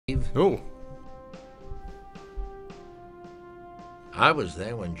Oh. I was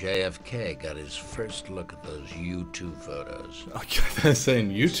there when JFK got his first look at those U2 photos. I was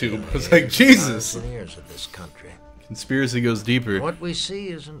saying YouTube. I was like, Jesus. Years of this country. Conspiracy goes deeper. What we see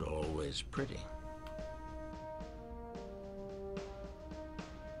isn't always pretty.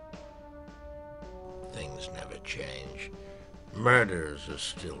 Things never change. Murders are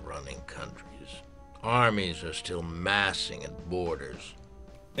still running countries. Armies are still massing at borders.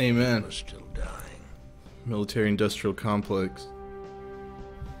 Amen. People are still dying. Military-industrial complex.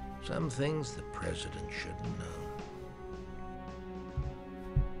 Some things the president shouldn't know.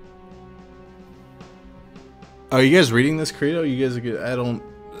 Are you guys reading this, Credo? You guys are good. I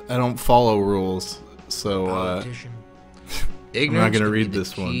don't follow rules, so Politician. I'm not gonna read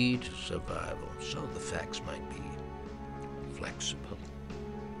this one. Key to survival, so the facts might be flexible.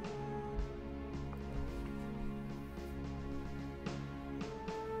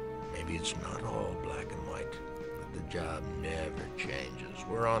 Maybe it's not all black and white, but the job never changes.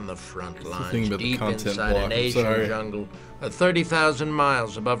 We're on the front lines, deep inside an Asian jungle, at 30,000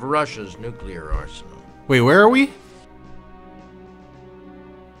 miles above Russia's nuclear arsenal. Wait, where are we?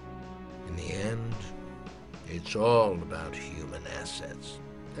 In the end, it's all about human assets.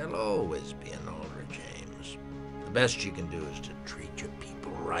 There'll always be an older James. The best you can do is to treat your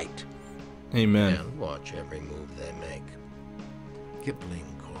people right. Amen. And watch every move they make. Kipling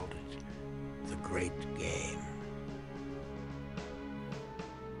called it the great game.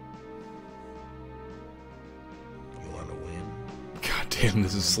 You want to win? God damn,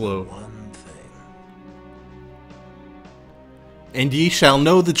 this is slow. One thing. And ye shall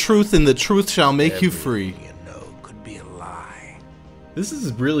know the truth, and the truth shall make you free. You know could be a lie. This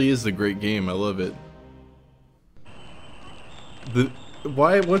really is a great game. I love it.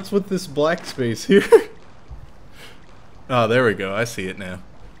 What's with this black space here? Oh, there we go. I see it now.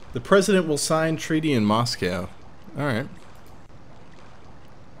 The president will sign treaty in Moscow. All right.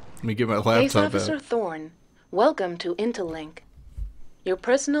 Let me get my laptop Case Officer out. Thorne, welcome to Intellink. Your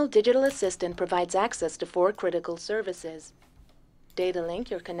personal digital assistant provides access to 4 critical services. Datalink,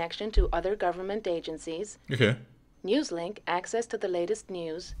 your connection to other government agencies. Okay. Newslink, access to the latest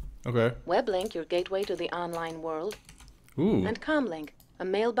news. Okay. Weblink, your gateway to the online world. Ooh. And Comlink, a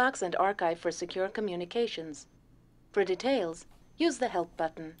mailbox and archive for secure communications. For details, use the help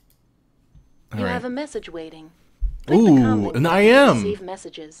button. You have a message waiting. Click the Ooh, Comlink an button IM. to receive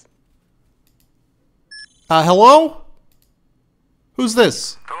messages. Hello? Who's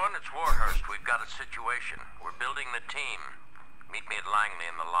this? Thorne, it's Warhurst. We've got a situation. We're building the team. Meet me at Langley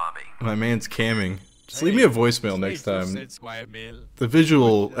in the lobby. My man's camming. Just leave me a voicemail next time. The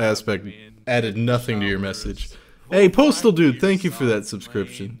visual aspect added nothing to your message. Hey, Postal Dude, thank you for that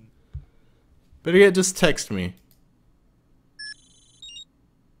subscription. Better yet, just text me.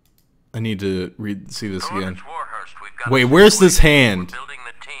 I need to see this again. Wait, where's this hand? Building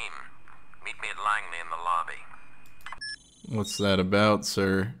the team. Meet me at Langley in the lobby. What's that about,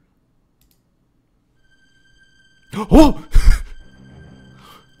 sir? Oh!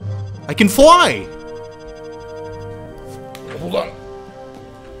 I can fly! Hold on.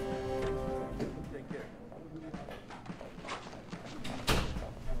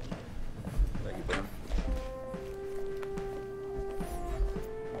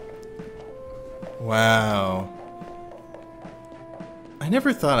 Wow. I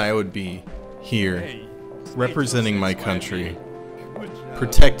never thought I would be here, representing my country,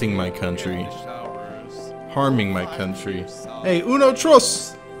 protecting my country, harming my country. Hey, uno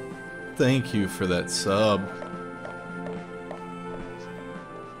tros! Thank you for that sub.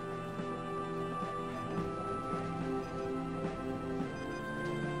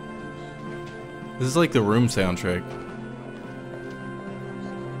 This is like the Room soundtrack.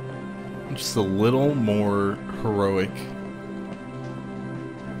 Just a little more heroic.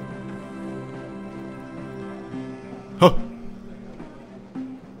 Huh.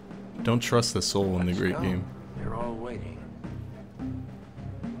 Don't trust the soul in the great game. They're all waiting.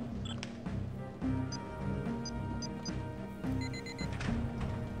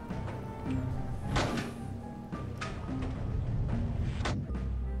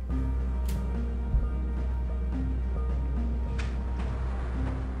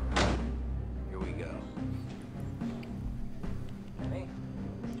 Here we go.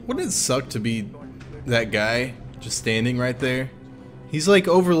 Wouldn't it suck to be that guy just standing right there? He's like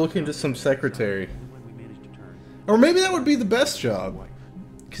overlooking just some secretary. Or maybe that would be the best job.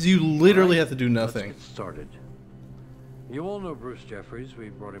 Because you literally have to do nothing. Let's get started. You all know Bruce Jeffries. We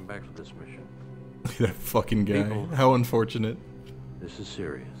brought him back for this mission. That fucking guy. People. How unfortunate. This is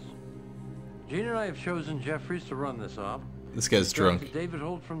serious. Gene and I have chosen Jeffries to run this op. This guy's drunk. David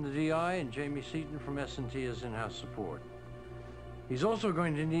Holt from the DI and Jamie Seaton from S&T as in-house support. He's also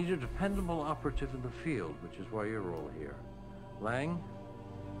going to need a dependable operative in the field, which is why you're all here. Lang?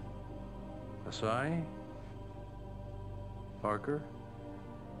 Asai? Parker?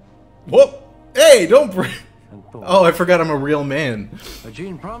 Whoop! Hey, don't break. Oh, I forgot I'm a real man.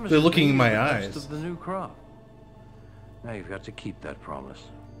 They're looking in my eyes. Of the new crop. Now you've got to keep that promise.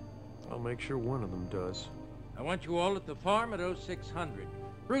 I'll make sure one of them does. I want you all at the farm at 0600.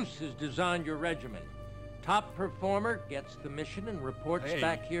 Bruce has designed your regiment. Top performer gets the mission and reports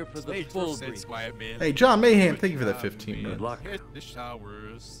back here for the full brief. Hey, John Mayhem, thank you for that 15 minutes. Good luck. Hit the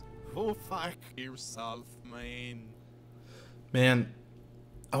showers. Go fuck yourself, man. Man.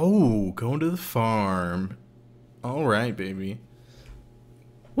 Oh, going to the farm. Alright, baby.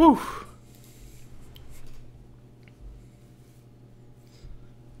 Woo!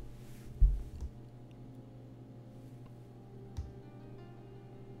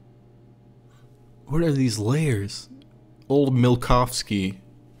 What are these layers? Old Milkovsky.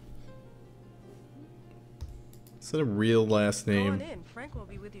 Is that a real last name? Frank will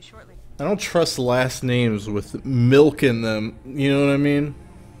be with you shortly. I don't trust last names with milk in them. You know what I mean?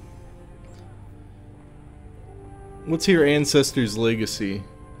 What's your ancestors' legacy?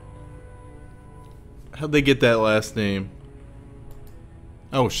 How'd they get that last name?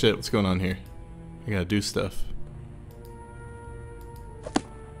 Oh shit, what's going on here? I gotta do stuff.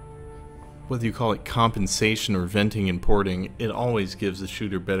 Whether you call it compensation or venting and porting, it always gives the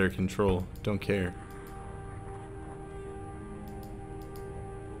shooter better control. Don't care.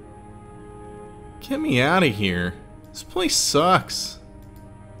 Get me out of here. This place sucks.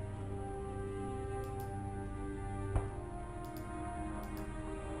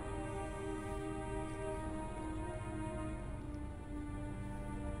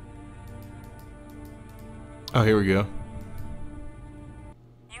 Oh, here we go.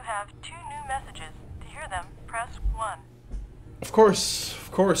 You have 2 new messages. To hear them, press 1. Of course, of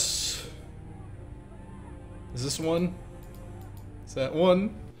course. Is this one? Is that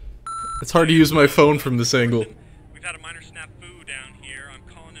one? It's hard to use my phone from this angle. We've had a minor snafu down here. I'm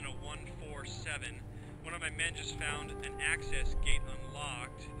calling in a 147. One of my men just found an access gate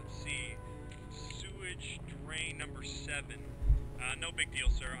unlocked. Let's see. Sewage drain number 7. No big deal,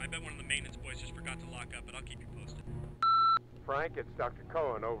 sir. I bet one of the maintenance boys just forgot to lock up, but I'll keep you posted. Frank, it's Dr.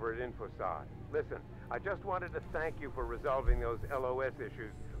 Cohen over at InfoSod. Listen, I just wanted to thank you for resolving those LOS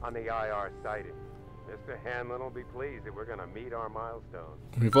issues on the IR sighting. Mr. Hanlon will be pleased that we're going to meet our milestone.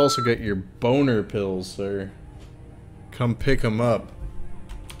 We've also got your boner pills, sir. Come pick them up.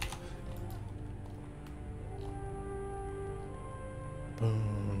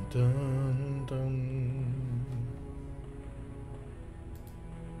 Dun, dun, dun.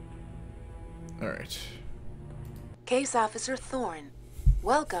 Alright. Case Officer Thorne,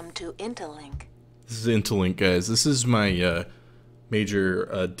 welcome to Interlink. This is Interlink, guys. This is my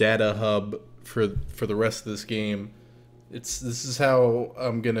major data hub for the rest of this game. This is how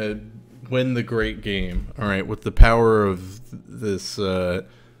I'm gonna win the great game. All right, with the power of this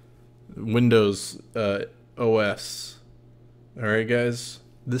Windows OS. All right, guys.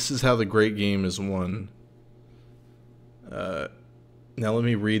 This is how the great game is won. Now let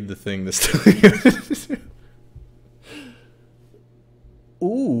me read the thing this time.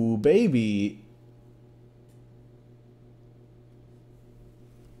 Ooh, baby.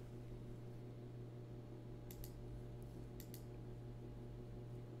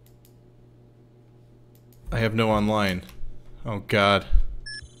 I have no online. Oh god.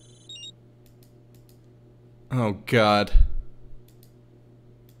 Oh god.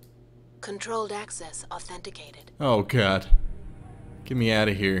 Controlled access authenticated. Oh god. Get me out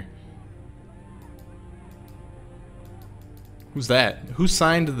of here. Who's that? Who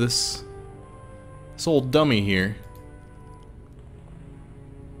signed this old dummy here?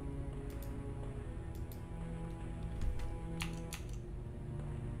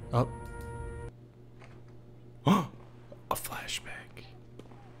 Oh. A flashback.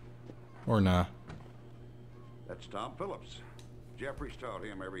 Or nah. That's Tom Phillips. Jeffries taught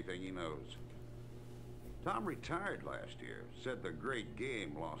him everything he knows. Tom retired last year. Said the great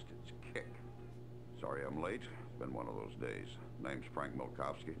game lost its kick. Sorry I'm late. It's been one of those days. Name's Frank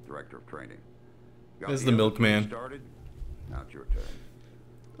Milkovsky, Director of Training. There's the milkman. Started? Now it's your turn.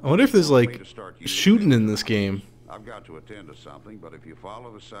 I wonder if there's like shooting in this game. I've got to attend to something, but if you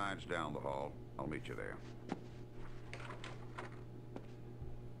follow the signs down the hall, I'll meet you there.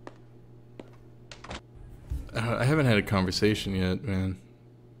 I haven't had a conversation yet, man.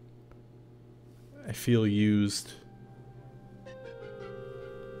 I feel used.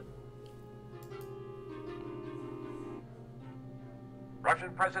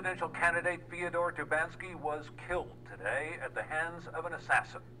 presidential candidate Fyodor Dubansky was killed today at the hands of an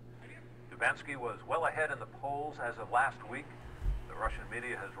assassin. Dubansky was well ahead in the polls as of last week. The Russian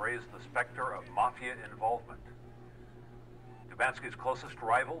media has raised the specter of mafia involvement. Dubansky's closest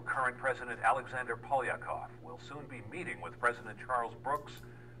rival, current President Alexander Polyakov, will soon be meeting with President Charles Brooks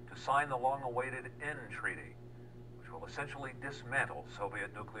to sign the long-awaited N Treaty, which will essentially dismantle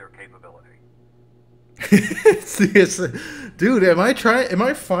Soviet nuclear capability. Dude, am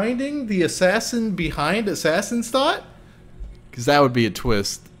I finding the assassin behind Assassin's Thought? Because that would be a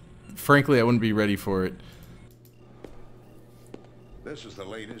twist. Frankly, I wouldn't be ready for it. This is the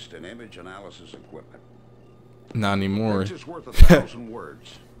latest in image analysis equipment. Not anymore. It's worth 1,000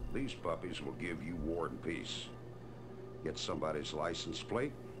 words. These puppies will give you war and peace. Get somebody's license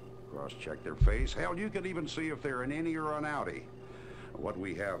plate, cross-check their face. Hell, you can even see if they're an innie or an outie. What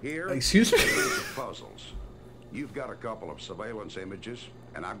we have here Excuse me? is puzzles. You've got a couple of surveillance images,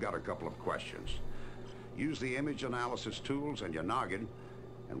 and I've got a couple of questions. Use the image analysis tools and your noggin,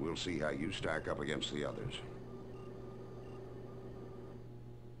 and we'll see how you stack up against the others.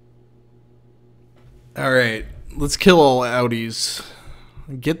 Alright, let's kill all outies.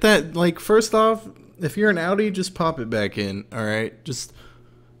 Get that, like, first off, if you're an outie, just pop it back in, alright? Just,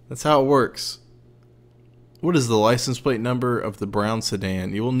 that's how it works. What is the license plate number of the brown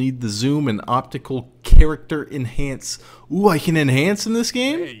sedan? You will need the zoom and optical character enhance. Ooh, I can enhance in this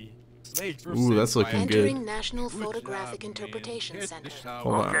game? Ooh, that's looking good. Entering National Photographic Interpretation Center.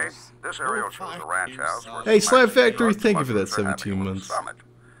 Hold on. Okay, this aerial shows a ranch house. Hey, Slab Factory, thank you for that 17 months.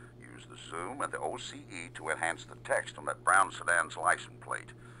 Use the zoom and the OCE to enhance the text on that brown sedan's license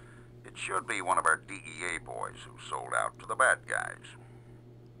plate. It should be one of our DEA boys who sold out to the bad guys.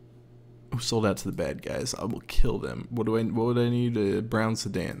 Who sold out to the bad guys? I will kill them. What would I need? A brown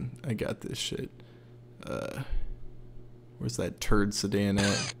sedan. I got this shit. Where's that turd sedan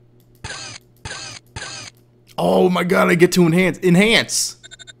at? Oh my god, I get to enhance. Enhance!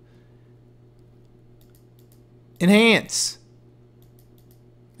 Enhance!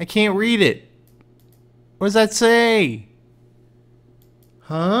 I can't read it. What does that say?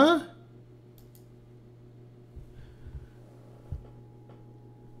 Huh?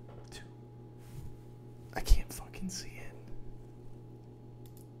 I can't fucking see it.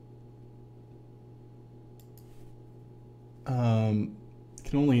 Can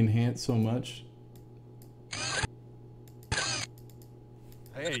only enhance so much.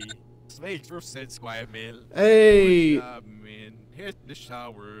 Hey, Slade said Squire Mill. Hey! Man. Hit the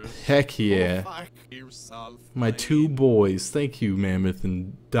showers. Heck yeah. Go fuck yourself, My man. two boys. Thank you, Mammoth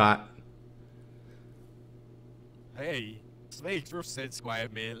and Dot. Hey, Slade said Squire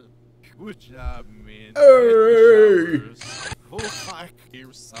Mill. Good job, man. Hey! Go fuck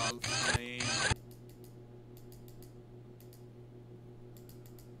yourself, man.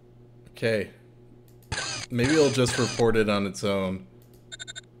 Okay. Maybe it'll just report it on its own.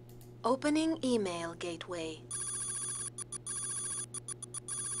 Opening email gateway.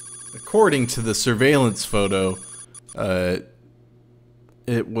 According to the surveillance photo,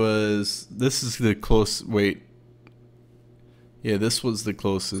 it was... This is the close... Wait. Yeah, this was the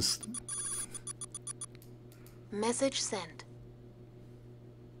closest. Message sent.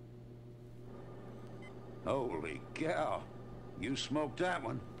 Holy cow. You smoked that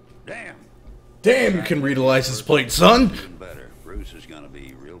one. Damn. Damn, you can read a license plate, son! Even better. Bruce is gonna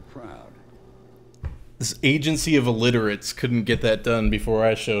be real proud. This agency of illiterates couldn't get that done before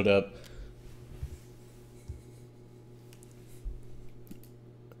I showed up.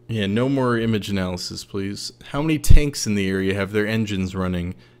 Yeah, no more image analysis, please. How many tanks in the area have their engines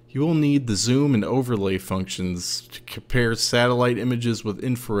running? You will need the zoom and overlay functions to compare satellite images with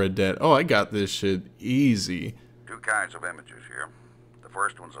infrared data. Oh, I got this shit easy. Two kinds of images here. The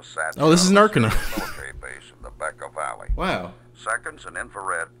first one's a sat. Oh, this is Narconon. Military base in the Becca Valley. Wow. Second's an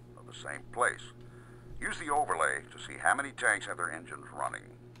infrared of the same place. Use the overlay to see how many tanks have their engines running.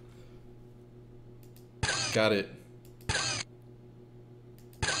 Got it.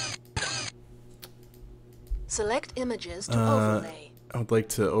 Select images to overlay. I would like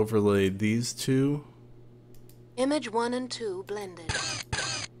to overlay these two. Image 1 and 2 blended.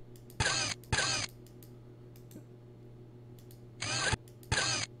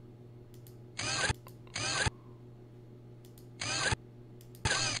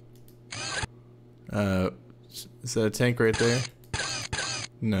 Is that a tank right there?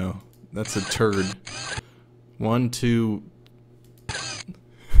 No, that's a turd. 1, 2.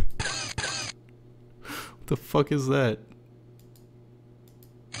 What the fuck is that?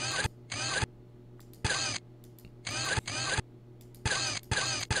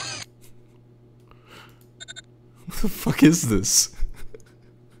 What the fuck is this?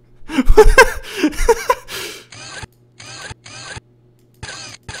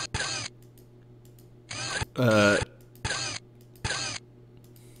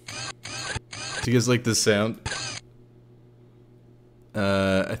 Do you guys like this sound?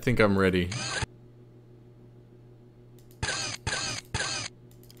 I think I'm ready.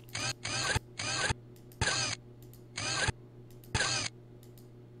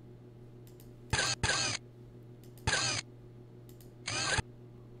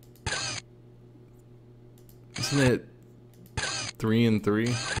 Isn't it 3 and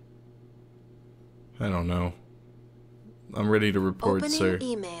 3? I don't know. I'm ready to report, sir. Opening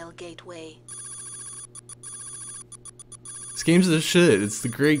email gateway. This game's the shit. It's the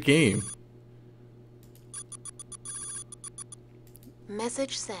great game.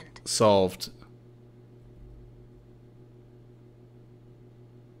 Message sent. Solved.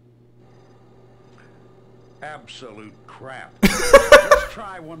 Absolute crap. Let's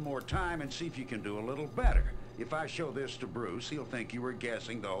try one more time and see if you can do a little better. If I show this to Bruce, he'll think you were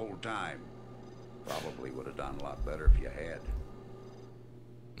guessing the whole time. Probably would have done a lot better if you had.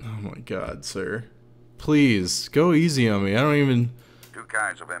 Oh my god, sir. Please, go easy on me. I don't even... Two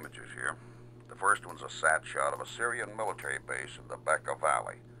kinds of images here. The first one's a sat shot of a Syrian military base in the Bekaa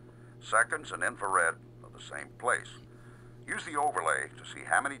Valley. Second's an infrared of the same place. Use the overlay to see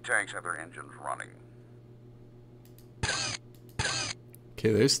how many tanks have their engines running.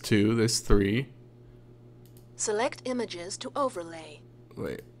 Okay, there's 2, there's 3. Select images to overlay.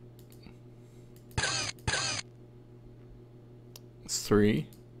 Wait. It's 3.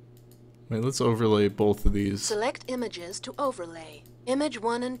 Wait, let's overlay both of these. Select images to overlay. Image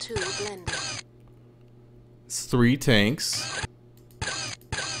 1 and 2 blended. It's 3 tanks.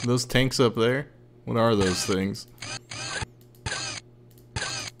 Those tanks up there? What are those things?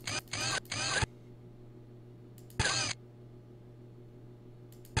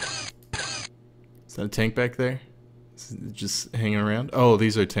 Is that a tank back there? Is it just hanging around? Oh,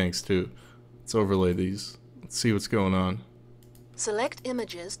 these are tanks too. Let's overlay these. Let's see what's going on. Select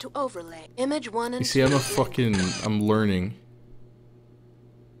images to overlay. Image 1 and 2. You see, I'm learning.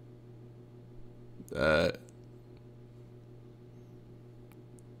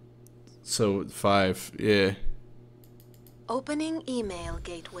 So 5, yeah. Opening email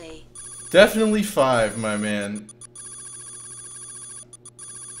gateway. Definitely 5, my man.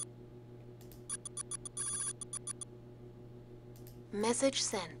 Message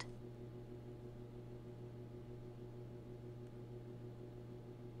sent.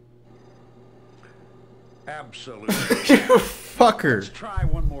 Absolutely. You fucker. Let's try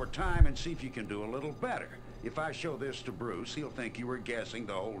one more time and see if you can do a little better. If I show this to Bruce, he'll think you were guessing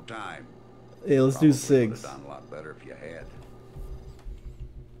the whole time. Hey, let's do 6. Would have done a lot better if you had.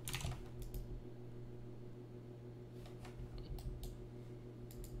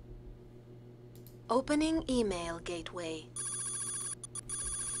 Opening email gateway.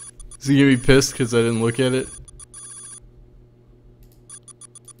 Is he gonna be pissed because I didn't look at it?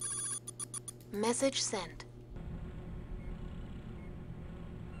 Message sent.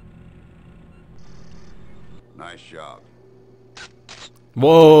 Nice job.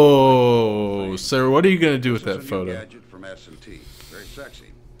 Whoa, sir, what are you gonna do with that photo? Gadget from S&T. Very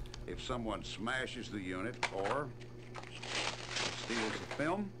sexy. If someone smashes the unit or steals the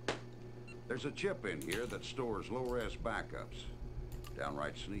film, there's a chip in here that stores low-res backups.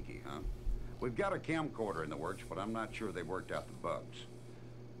 Downright sneaky, huh? We've got a camcorder in the works, but I'm not sure they worked out the bugs.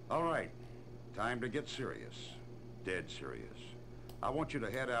 All right, time to get serious. Dead serious. I want you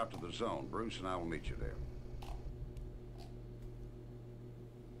to head out to the zone. Bruce and I will meet you there.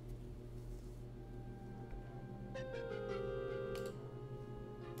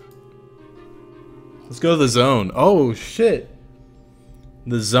 Let's go to the zone. Oh, shit.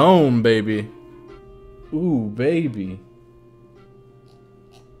 The zone, baby. Ooh, baby.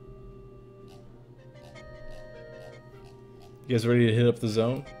 You guys ready to hit up the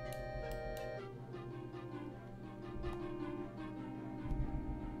zone?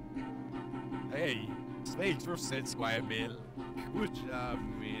 Hey, thanks for said Squire Mill. Good job,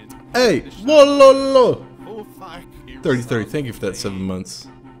 man. Hey, whoa, lo, lo. Oh, fuck. 30, thank you for that 7 months.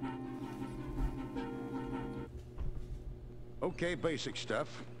 Okay, basic stuff.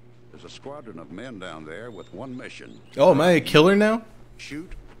 There's a squadron of men down there with one mission. Oh, am I a killer now?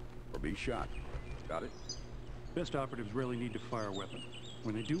 Shoot or be shot. Got it? Best operatives rarely need to fire a weapon.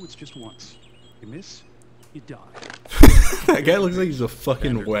 When they do, it's just once. You miss, you die. That guy looks like he's a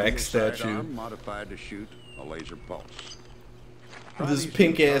fucking wax statue. Sidearm modified to shoot a laser pulse. With his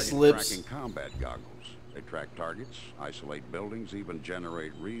pink-ass lips. Tracking combat goggles. They track targets, isolate buildings, even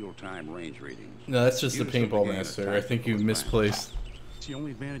generate real-time range readings. No, that's just the paintball master. I think you misplaced. It's the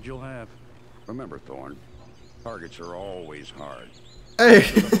only advantage you'll have. Remember, Thorne, targets are always hard. Hey!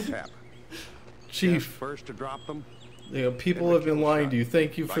 Tap. Chief. First to drop them. You know, people have been lying to you.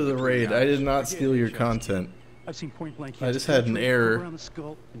 Thank you for the raid. I did not steal your content. I've seen point-blank. I just had an error. Around the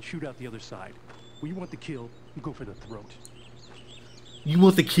skull and shoot out the other side. When you want the kill, you go for the throat. You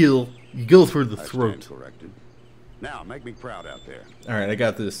want the kill, you go for the throat. Corrected. Now, make me proud out there. Alright, I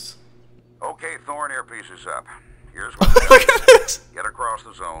got this. Okay, Thorne, earpiece is up. Here's what look at this. Get across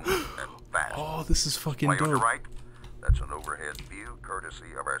the zone and fast. Oh, this is fucking Play dope. on the right. That's an overhead view, courtesy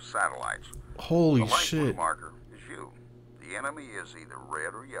of our satellites. Holy the light shit. blue marker is you. The enemy is either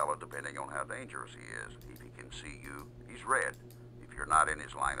red or yellow, depending on how dangerous he is. If he can see you, he's red. If you're not in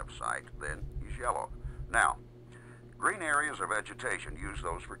his line of sight, then he's yellow. Now, green areas are vegetation. Use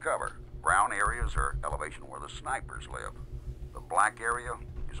those for cover. Brown areas are elevation where the snipers live. The black area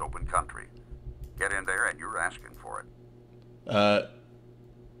is open country. Get in there and you're asking for it.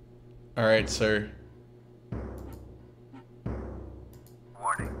 Alright, sir.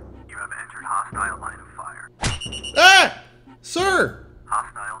 Warning, you have entered hostile line of fire. Ah! Sir!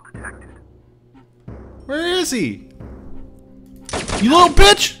 Hostile detected. Where is he? You little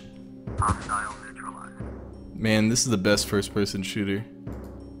bitch! Hostile neutralized. Man, this is the best first-person shooter.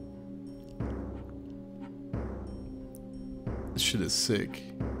 This shit is sick.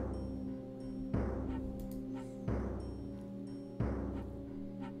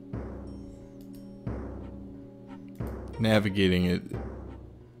 Navigating it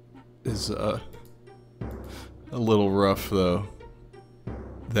is a little rough, though.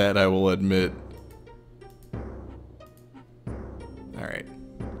 That I will admit. Alright.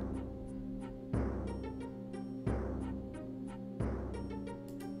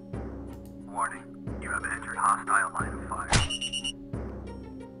 Warning, you have entered hostile line of fire.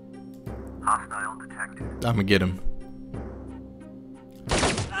 Hostile detected. I'm gonna get him.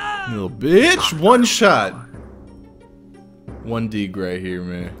 Little bitch! One shot! One dig right here,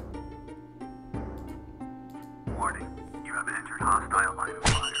 man. Warning, you have entered hostile line of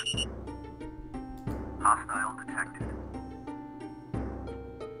fire. Hostile detected.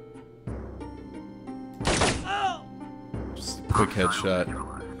 Just a quick headshot.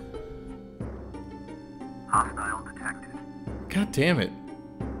 Hostile detected. God damn it.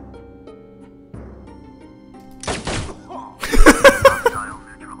 Hostile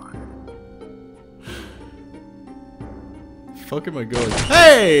neutralized. Fuck am I going?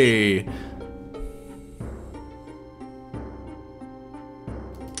 Hey!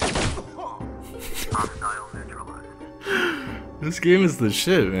 Hostile neutralized. This game is the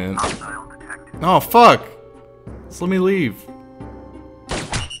shit, man. Hostile detected. Oh, fuck! Just let me leave.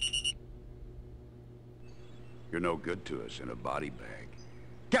 You're no good to us in a body bag.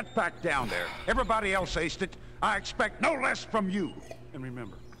 Get back down there. Everybody else aced it. I expect no less from you. And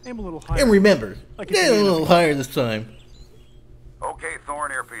remember, aim a little higher. And remember, Like get a little higher this time. Okay,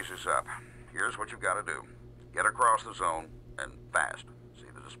 Thorne, earpiece is up. Here's what you've got to do. Get across the zone, and fast. See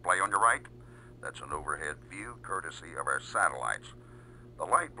the display on your right? That's an overhead view, courtesy of our satellites. The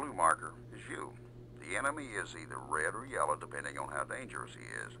light blue marker is you. The enemy is either red or yellow, depending on how dangerous he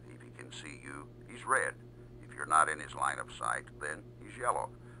is. If he can see you, he's red. If you're not in his line of sight, then he's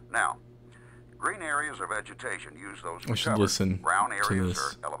yellow. Now, green areas are vegetation. Use those for I should cover. listen Brown to areas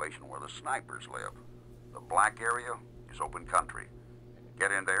this. are elevation where the snipers live. The black area is open country.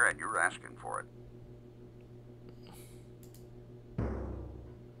 Get in there and you're asking for it.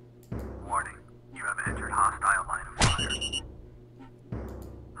 Warning, you have entered hostile line of fire.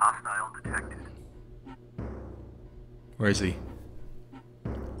 Hostile detected. Where is he?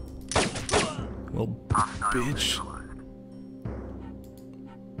 Little bitch.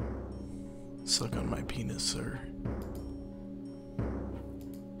 Suck on my penis, sir.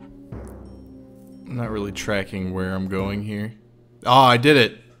 I'm not really tracking where I'm going here. Oh, I did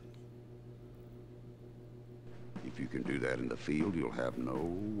it! If you can do that in the field, you'll have no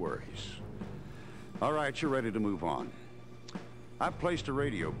worries. All right, you're ready to move on. I've placed a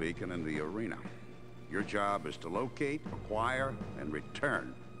radio beacon in the arena. Your job is to locate, acquire, and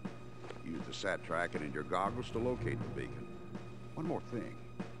return. Use the sat tracking in your goggles to locate the beacon. One more thing.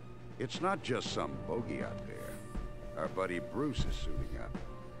 It's not just some bogey out there. Our buddy Bruce is suiting up.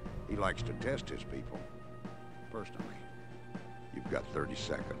 He likes to test his people. Personally. You've got 30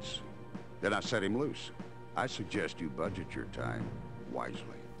 seconds. Then I set him loose. I suggest you budget your time wisely.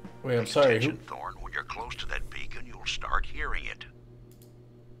 Wait, I'm sorry. Attention, Thorne. When you're close to that beacon, you'll start hearing it.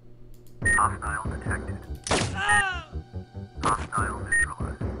 Hostile detected. Hostile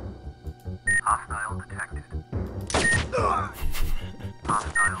neutralized. Hostile detected.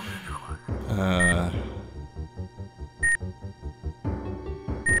 Hostile neutralized.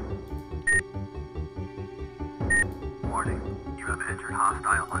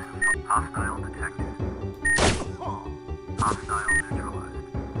 Hostile detected. Hostile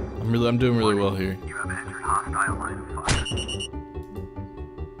neutralized. I'm doing really well here. You have entered hostile line of fire.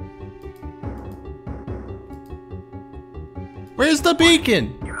 Where's the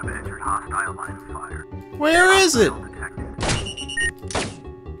beacon? You have entered hostile line of fire. Where is it? Detected.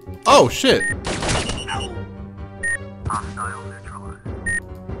 Oh shit. Hostile neutralized.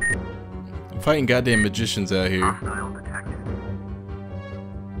 I'm fighting goddamn magicians out here. Hostile detected.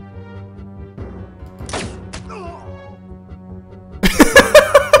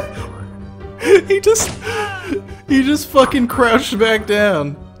 he just fucking crouched back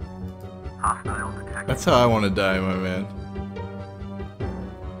down. Hostile detected. That's how I want to die, my man.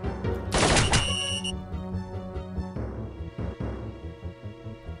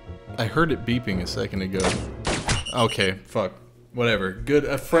 I heard it beeping a second ago. Okay, fuck. Whatever. Good,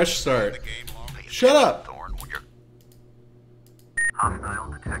 a fresh start. Shut up!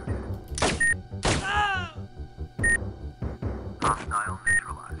 Hostile detected. Hostile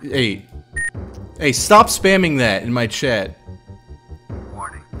neutralized. Hey, stop spamming that in my chat.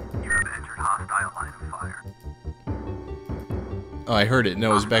 Warning. You have entered hostile line of fire. Oh, I heard it.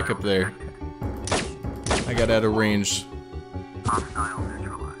 No, it was back up there. I got out of range. Hostile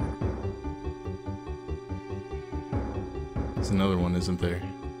neutralized. There's another one, isn't there?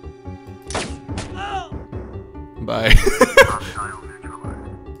 Bye. Hostile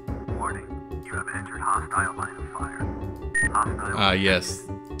neutralized. Warning. You have entered hostile line of fire. Hostile. Ah, yes.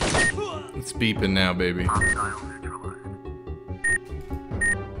 It's beeping now, baby. Hostile neutralized.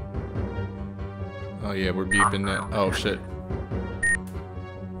 Oh yeah, we're beeping now. Oh shit.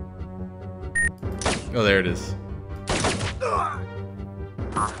 Oh, there it is.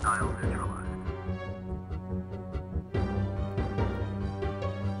 Hostile neutralized.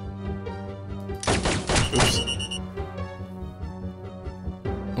 Oops.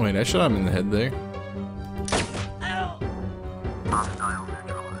 Wait, I shot him in the head there. Hostile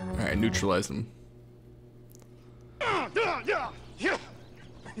neutralized. Alright, neutralize him.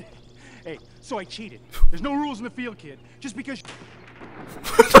 Hey, so I cheated. There's no rules in the field, kid. Just because.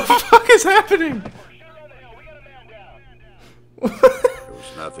 What the fuck is happening? There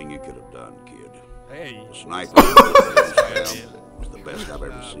was nothing you could have done, kid. Hey. The sniper was the best I've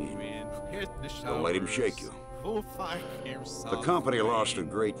ever seen. Don't let him shake you. The company lost a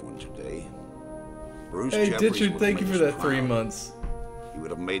great one today. Bruce Hey, Jeffries Ditcher, would thank have you made for us that 3 proud. months. He would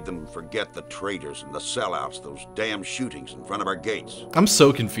have made them forget the traitors and the sellouts, those damn shootings in front of our gates. I'm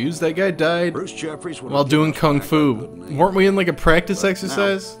so confused. That guy died Bruce Jeffries would while have doing given us kung back fu. our good name. Weren't we in like a practice But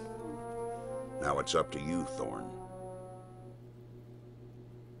exercise? Now it's up to you, Thorne.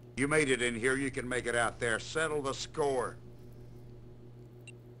 You made it in here, you can make it out there. Settle the score.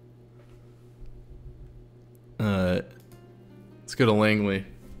 Let's go to Langley.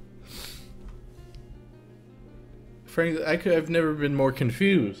 Frankly, I've never been more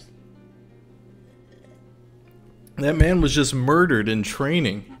confused. That man was just murdered in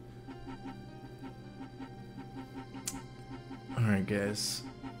training. Alright, guys.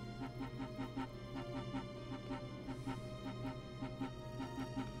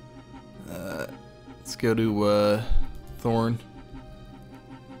 Let's go to, Thorne.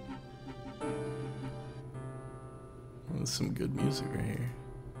 There's some good music right here.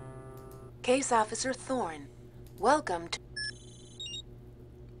 Case Officer Thorne, welcome to...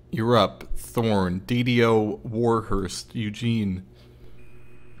 You're up, Thorne. DDO Warhurst, Eugene.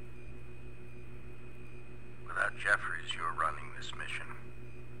 Without Jeffries, you're running this mission.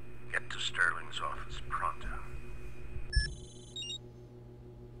 Get to Sterling's office pronto.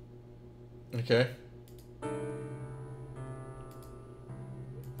 Okay.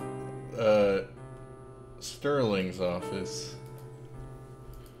 Sterling's office.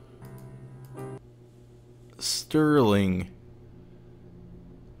 Sterling.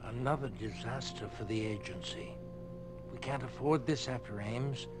 Another disaster for the agency. We can't afford this after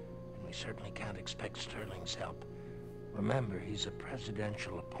Ames, and we certainly can't expect Sterling's help. Remember, he's a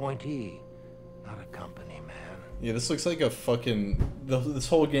presidential appointee, not a company man. Yeah, this looks like a fucking... This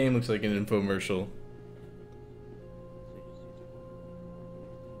whole game looks like an infomercial.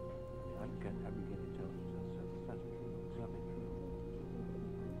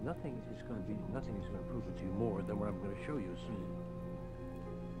 Nothing is going to prove it to you more than what I'm going to show you soon.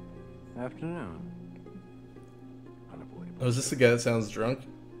 Afternoon. Oh, is this the guy that sounds drunk?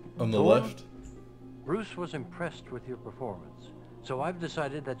 On the Thorne? left? Bruce was impressed with your performance, so I've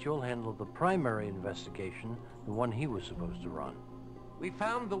decided that you'll handle the primary investigation, the one he was supposed to run. We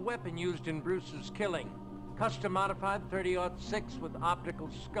found the weapon used in Bruce's killing. Custom-modified 30-06 with optical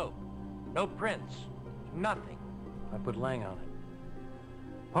scope. No prints. Nothing. I put Lang on it.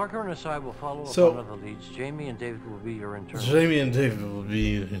 Parker and Asai will follow up on other leads. Jamie and David will be your internal. Jamie and David will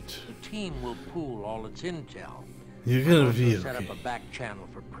be it. The team will pool all its intel. You're gonna be set okay. up a back channel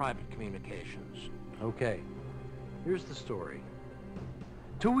for private communications. Okay. Here's the story.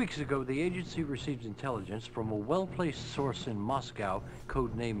 2 weeks ago, the agency received intelligence from a well-placed source in Moscow,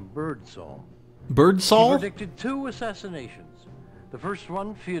 codenamed Birdsall. Birdsall? He predicted 2 assassinations. The first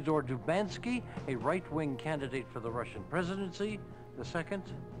one, Fyodor Dubansky, a right-wing candidate for the Russian presidency. The second,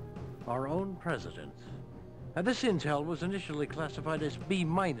 our own president. Now, this intel was initially classified as B-,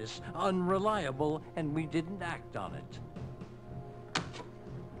 unreliable, and we didn't act on it.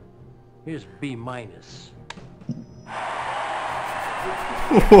 Here's B-.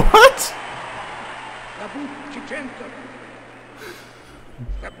 What?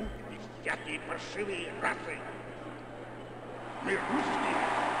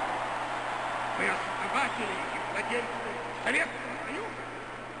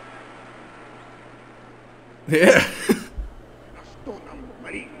 Yeah.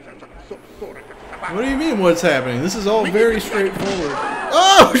 What do you mean what's happening? This is all very straightforward.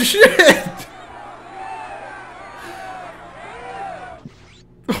 Oh shit!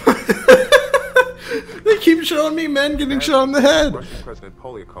 They keep showing me men getting shot in the head. Russian President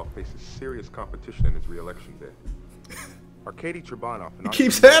Polyakov faces serious competition in his re-election bid. Arkady Trebanov, an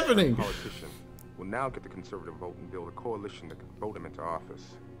keeps happening. Politician, will now get the conservative vote and build a coalition that can vote him into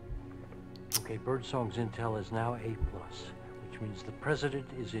office. Okay, Birdsong's intel is now A+, which means the president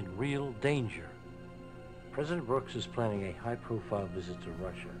is in real danger. President Brooks is planning a high-profile visit to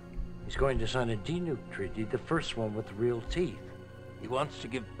Russia. He's going to sign a denuke treaty, the first one with real teeth. He wants to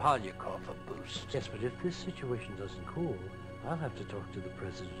give Polyakov a boost. Yes, but if this situation doesn't cool, I'll have to talk to the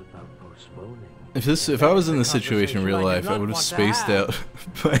president about postponing. If I was in this situation in real life, I would have spaced out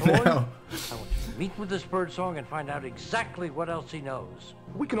by now. I want you to meet with this Birdsong and find out exactly what else he knows.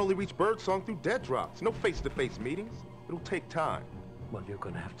 We can only reach Birdsong through dead drops. No face-to-face meetings. It'll take time. Well, you're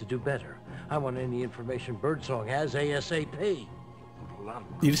going to have to do better. I want any information Birdsong has ASAP.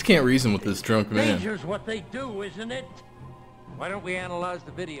 You just can't reason with this drunk man. Danger's what they do, isn't it? Why don't we analyze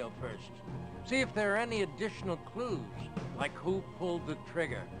the video first? See if there are any additional clues, like who pulled the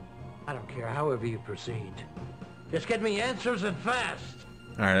trigger. I don't care however you proceed. Just get me answers and fast.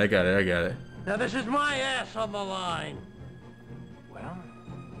 Alright, I got it. Now this is my ass on the line. Well,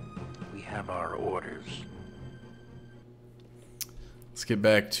 we have our orders. Let's get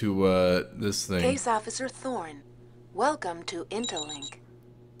back to this thing. Case Officer Thorne, welcome to Interlink.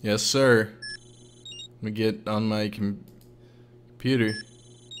 Yes, sir. Let me get on my computer.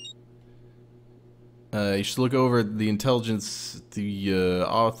 You should look over the intelligence, the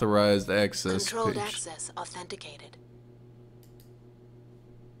authorized access Controlled page. access authenticated.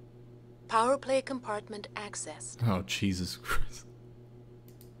 Power play compartment accessed. Oh, Jesus Christ.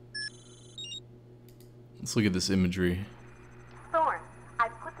 Let's look at this imagery. Thorne,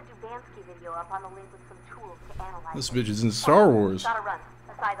 I've put the Dubansky video up on the link with some tools to analyze. This bitch is in Star Wars. Gotta run.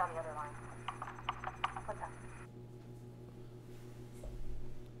 Aside on the other line. What's up?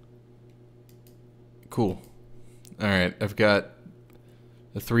 Cool. Alright, I've got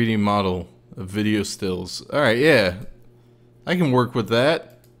a 3D model of video stills. Alright, yeah. I can work with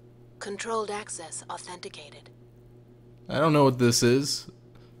that. Controlled access authenticated. I don't know what this is.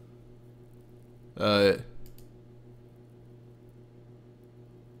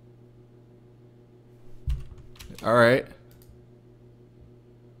 Alright.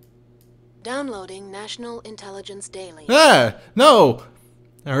 Downloading National Intelligence Daily. Ah! No!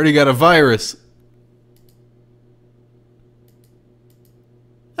 I already got a virus.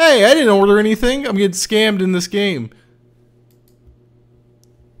 Hey, I didn't order anything. I'm getting scammed in this game.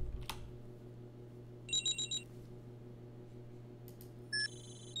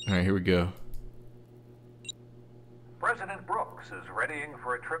 Alright, here we go. President Brooks is readying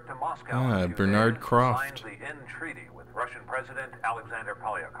for a trip to Moscow. Ah, Bernard Croft. Signed the end treaty with Russian President Alexander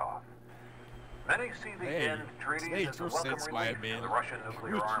Polyakov. Many see the end treaty as a welcome relief to the Russian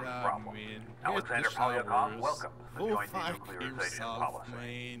nuclear arms problem. Alexander Polyakov welcomes the joint denuclearization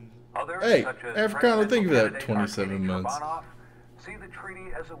policy. Others, Hey, such as Africana, think of that Presidential 27 candidate months. Trebanov, see the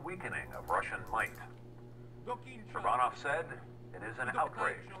treaty as a weakening of Russian might. Trebanov said, "It is an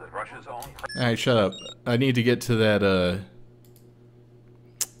outrage that Russia's own." Alright, shut up. I need to get to that,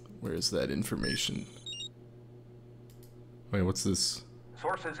 where's that information? Wait, what's this?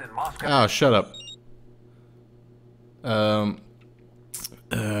 Sources in Moscow. Oh, shut up.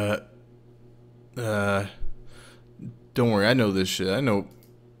 Don't worry, I know this shit. I know.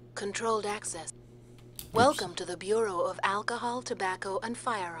 Controlled access. Welcome to the Bureau of Alcohol, Tobacco, and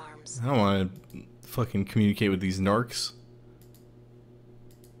Firearms. I don't want to fucking communicate with these narcs.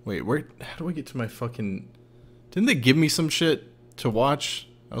 Wait, where? How do I get to my fucking... Didn't they give me some shit to watch?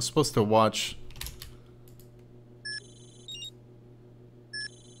 I was supposed to watch...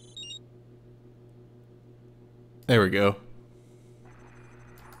 There we go.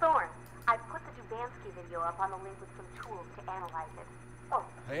 Thorne, I put the Dubansky video up on the link with some tools to analyze it. Oh,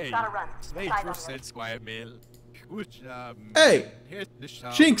 Hey, gotta run. made Side for on said Squire Mill. Good job. Hey! Here's the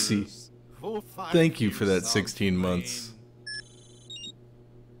showers. Jinxie! Full five Thank you for that years 16 of months.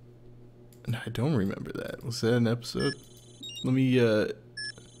 No, I don't remember that. Was that an episode? Let me,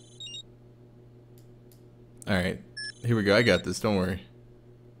 Alright. Here we go. I got this. Don't worry.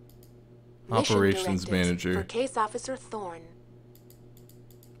 Mission Operations directives Manager. for Case Officer Thorne.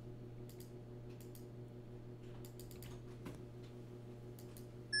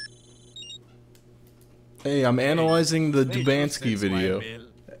 Hey, I'm analyzing the Dubansky video.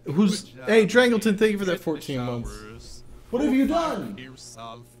 Who's... Hey, Drangleton, thank you for that 14 months. What have you done?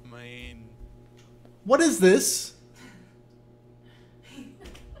 Yourself, man. What is this?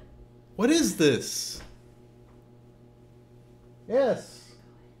 What is this? Yes.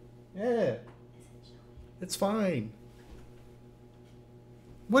 Yeah. It's fine.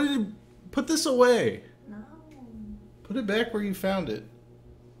 What did you... Put this away. No. Put it back where you found it.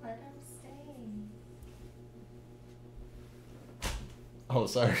 Let him stay. Oh,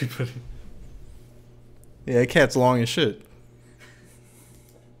 sorry, but... Yeah, cat's long as shit.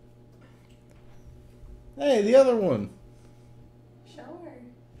 Hey, the other one. Show her.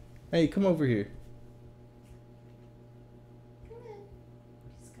 Hey, come over here. Come on.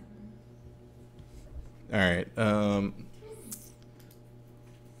 She's coming. Alright, oh,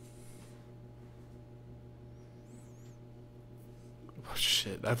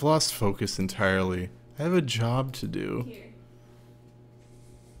 shit, I've lost focus entirely. I have a job to do. Here.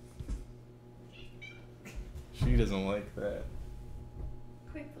 She doesn't like that.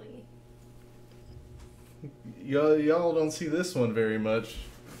 Quickly. Y'all don't see this one very much.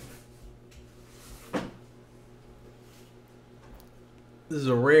 This is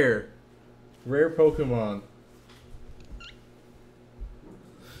a rare Pokemon.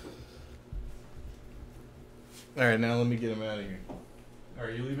 Alright, now let me get him out of here.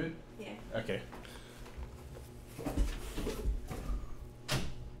 Are you leaving? Yeah. Okay.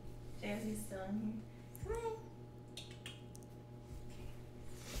 Jazzy's still in here. Come on.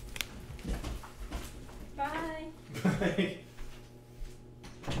 Bye. Bye.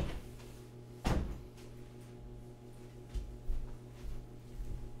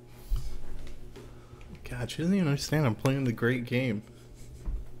 God, she doesn't even understand I'm playing the great game.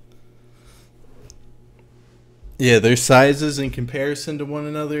 Yeah, their sizes in comparison to one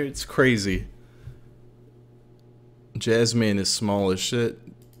another, it's crazy. Jasmine is small as shit.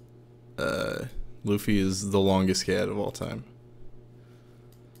 Luffy is the longest cat of all time.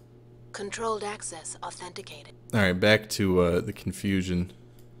 Controlled access authenticated. Alright, back to the confusion.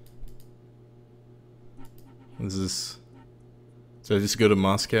 Is this... Did I just go to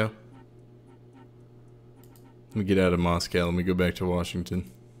Moscow? Let me get out of Moscow. Let me go back to Washington.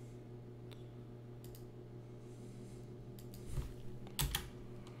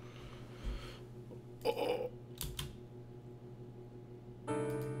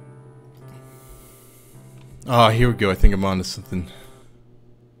 Oh, here we go. I think I'm onto something.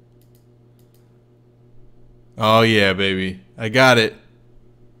 Oh yeah, baby. I got it.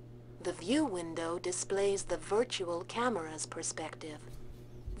 The view window displays the virtual camera's perspective.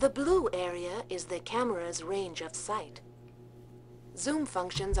 The blue area is the camera's range of sight. Zoom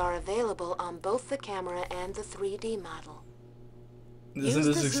functions are available on both the camera and the 3D model. Isn't Use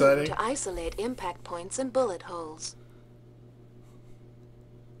this the exciting? zoom to isolate impact points and bullet holes.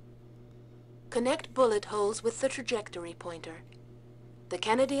 Connect bullet holes with the trajectory pointer. The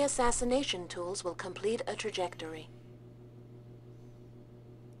Kennedy assassination tools will complete a trajectory.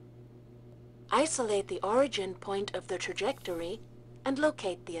 Isolate the origin point of the trajectory and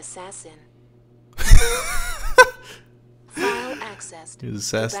locate the assassin. File accessed. He was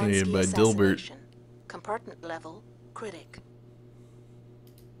assassinated Dubansky by Dilbert. assassination. Compartment level, critic.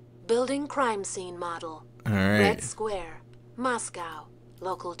 Building crime scene model. All right. Red Square, Moscow.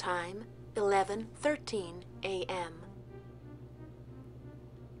 Local time, 11:13 a.m.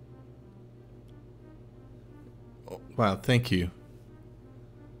 Wow, thank you.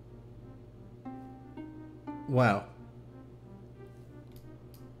 Wow.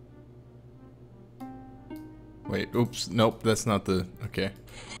 Wait, oops, nope, that's not the... Okay.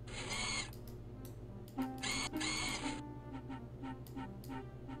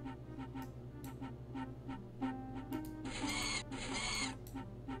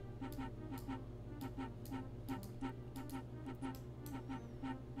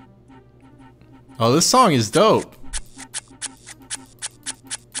 Oh, this song is dope.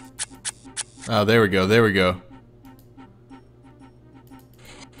 Oh, there we go, there we go.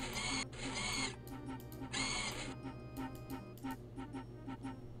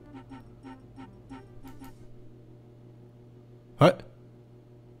 What?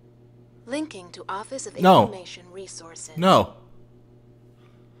 Linking to Office of No. Information Resources. No.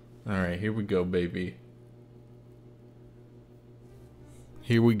 Alright, here we go, baby.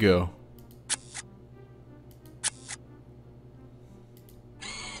 Here we go.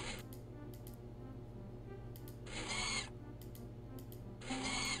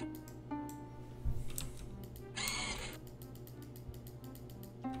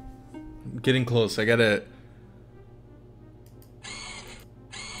 I'm getting close. I gotta...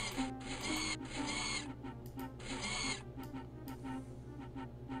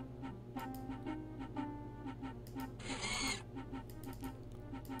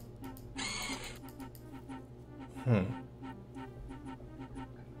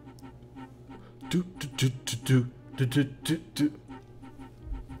 Do.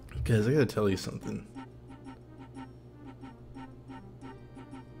 Guys, I gotta tell you something.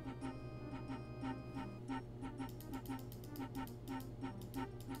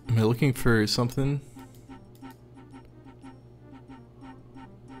 Am I looking for something?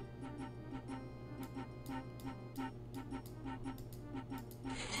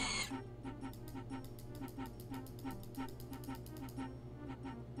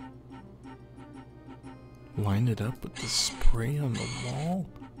 Line it up with the spray on the wall.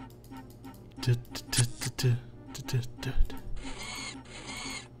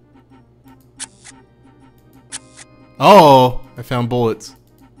 Oh, I found bullets.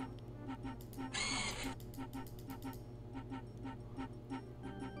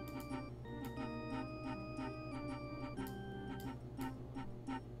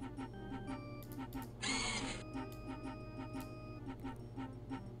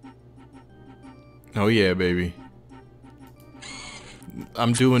 Oh yeah, baby.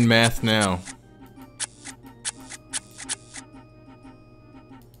 I'm doing math now.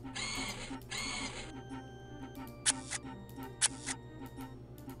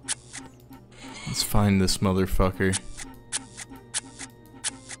 Let's find this motherfucker.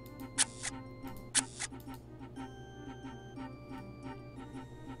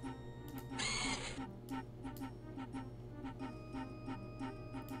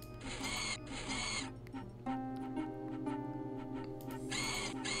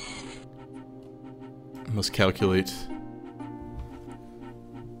 Must calculate.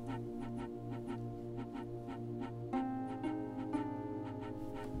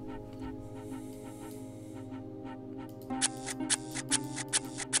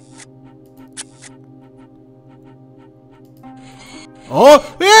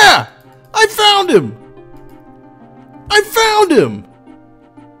 Oh, yeah! I found him! I found him!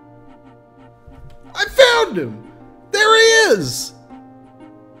 I found him! There he is!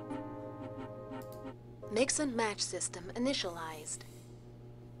 Mix and match system initialized.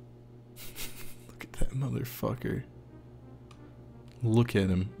 Look at that motherfucker. Look at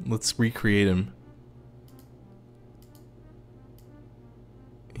him. Let's recreate him.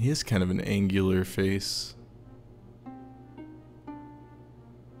 He has kind of an angular face.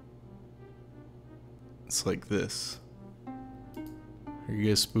 It's like this. Are you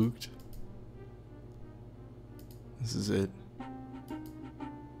guys spooked? This is it.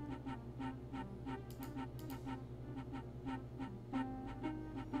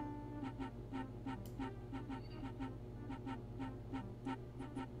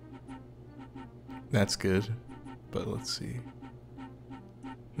 That's good, but let's see.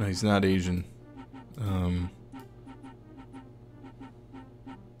 No, he's not Asian.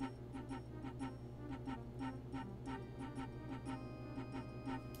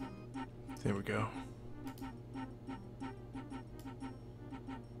 There we go.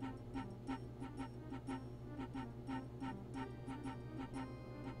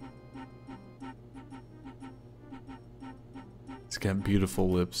 It's got beautiful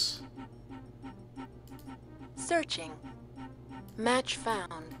lips. Searching. Match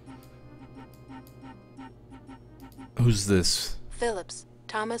found. Who's this? Phillips,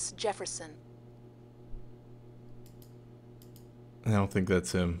 Thomas Jefferson. I don't think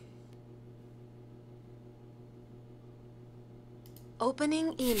that's him.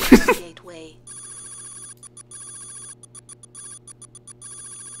 Opening email gateway.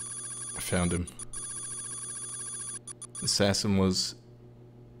 I found him. Assassin was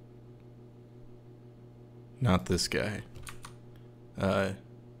not this guy. It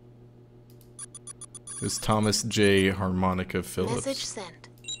was Thomas J. Harmonica Phillips. Message sent.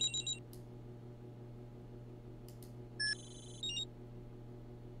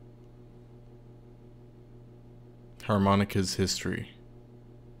 Harmonica's history.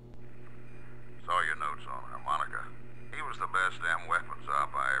 Saw your notes on Harmonica. He was the best damn weapons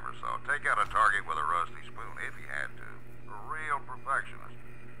op I ever saw. Take out a target with a rusty spoon if he had to. A real perfectionist.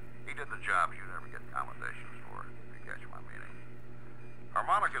 He did the jobs you never get commendations for, if you catch my meaning.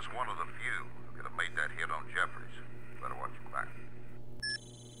 Harmonica's one of the few who could have made that hit on Jeffries. Better watch your back.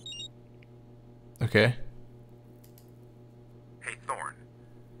 Okay. Hey, Thorne.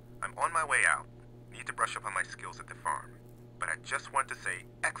 I'm on my way out. Need to brush up on my skills at the farm. But I just want to say,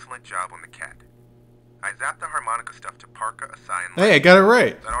 excellent job on the cat. I zapped the Harmonica stuff to Parka, Asai, and Hey, I got it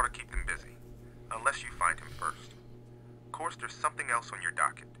right. That ought to keep them busy. Unless you find him first. Of course, there's something else on your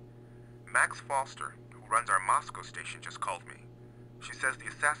docket. Max Foster, who runs our Moscow station, just called me. She says the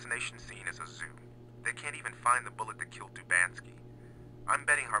assassination scene is a zoo. They can't even find the bullet that killed Dubansky. I'm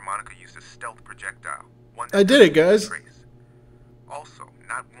betting Harmonica used a stealth projectile. One I did it, guys. Trace. Also,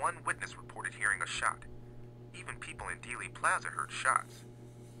 not one witness reported hearing a shot. Even people in Dealey Plaza heard shots.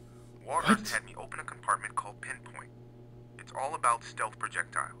 Waters had me open a compartment called Pinpoint. It's all about stealth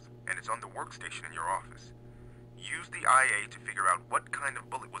projectiles, and it's on the workstation in your office. Use the IA to figure out what kind of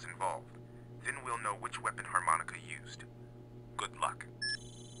bullet was involved. Then we'll know which weapon Harmonica used. Good luck.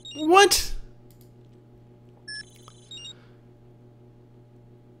 What?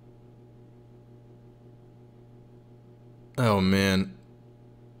 Oh man.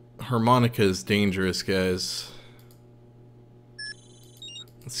 Harmonica is dangerous, guys.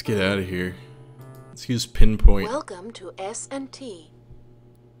 Let's get out of here. Let's use Pinpoint. Welcome to S&T.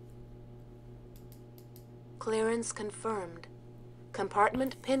 Clearance confirmed.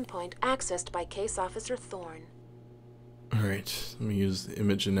 Compartment Pinpoint accessed by Case Officer Thorne. Alright, let me use the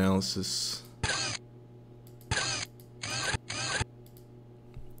image analysis.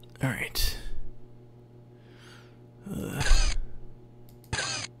 Alright. What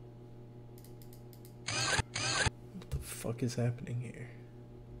the fuck is happening here?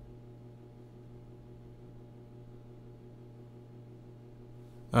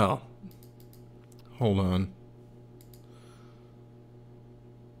 Oh. Hold on.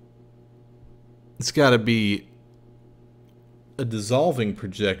 It's gotta be a dissolving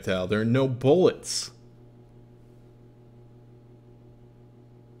projectile. There are no bullets.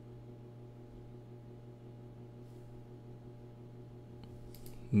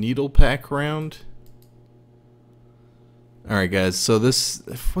 Needle pack round? Alright guys, so this...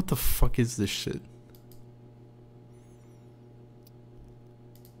 What the fuck is this shit?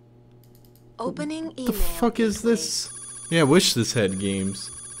 Opening email. What the fuck is this? Yeah, I wish this had games.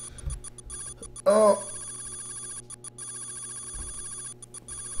 Oh.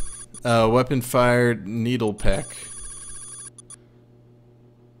 Weapon fired needle pack.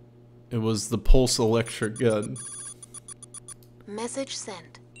 It was the pulse electric gun. Message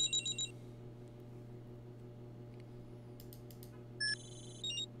sent.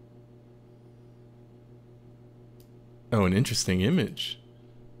 Oh, an interesting image.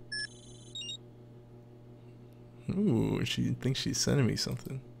 Ooh, she thinks she's sending me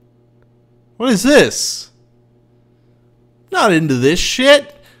something. What is this? Not into this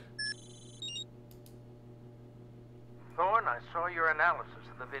shit. Thorne, I saw your analysis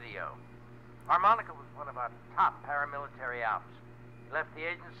of the video. Harmonica was one of our top paramilitary ops. He left the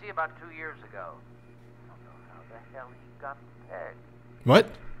agency about 2 years ago. I don't know how the hell he got the peg. What?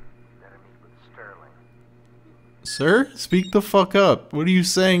 Better meet with Sterling. Sir? Speak the fuck up. What are you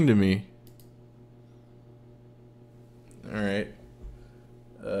saying to me? Alright.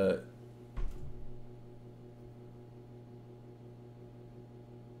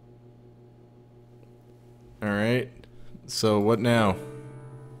 Alright. So what now?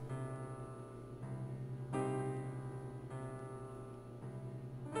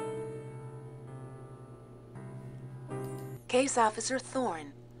 Case Officer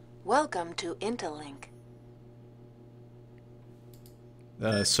Thorne, welcome to Interlink.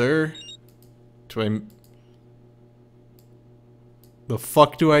 Sir? The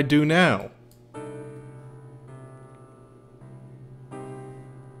fuck do I do now?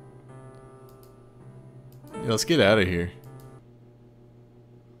 Yeah, let's get out of here.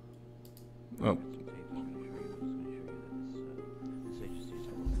 Oh.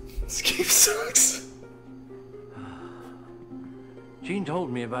 This game sucks. Jean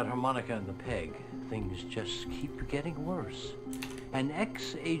told me about Harmonica and the peg. Things just keep getting worse. An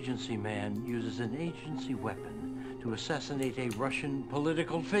ex-agency man uses an agency weapon to assassinate a Russian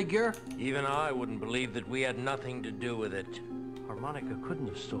political figure. Even I wouldn't believe that we had nothing to do with it. Harmonica couldn't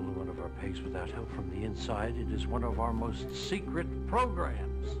have stolen one of our pegs without help from the inside. It is one of our most secret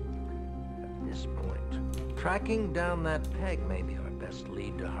programs. At this point, tracking down that peg may be our best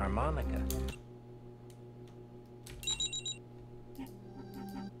lead to Harmonica.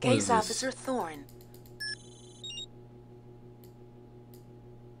 Case Officer Thorne.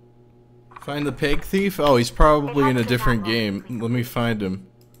 Find the peg thief? Oh, he's probably in a different game. Let me find him.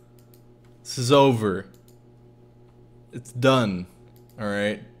 This is over. It's done.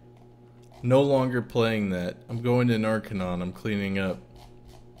 Alright. No longer playing that. I'm going to Narconon. I'm cleaning up.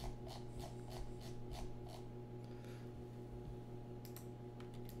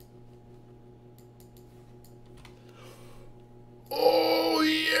 Oh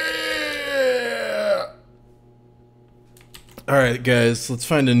yeah! Alright guys, let's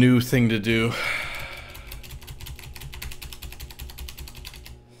find a new thing to do.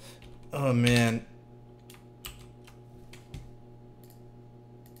 Oh man.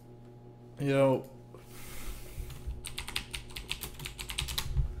 You know,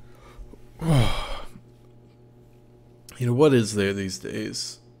 what is there these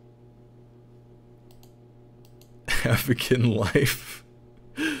days? African life.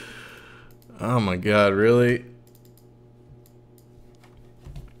 Oh my god, really?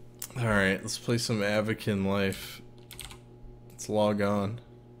 Alright, let's play some African life. Let's log on.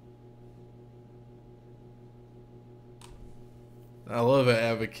 I love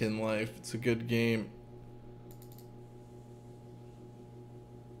African life. It's a good game.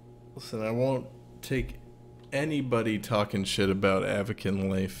 Listen, I won't take anybody talking shit about African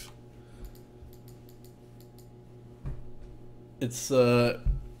life. It's where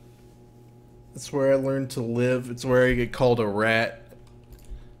I learned to live. It's where I get called a rat.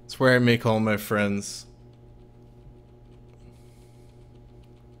 It's where I make all my friends.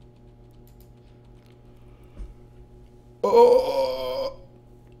 Oh.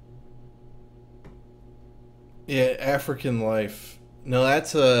 Yeah, African life. No,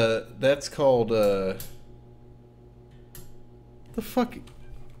 that's called the fuck.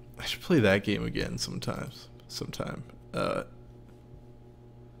 I should play that game again sometime. What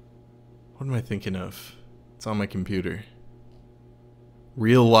am I thinking of? It's on my computer.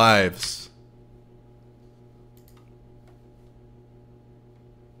 Real Lives.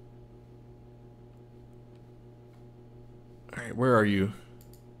 Alright, where are you?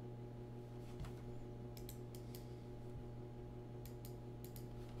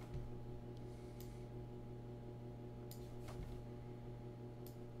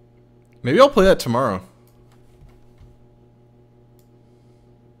 Maybe I'll play that tomorrow.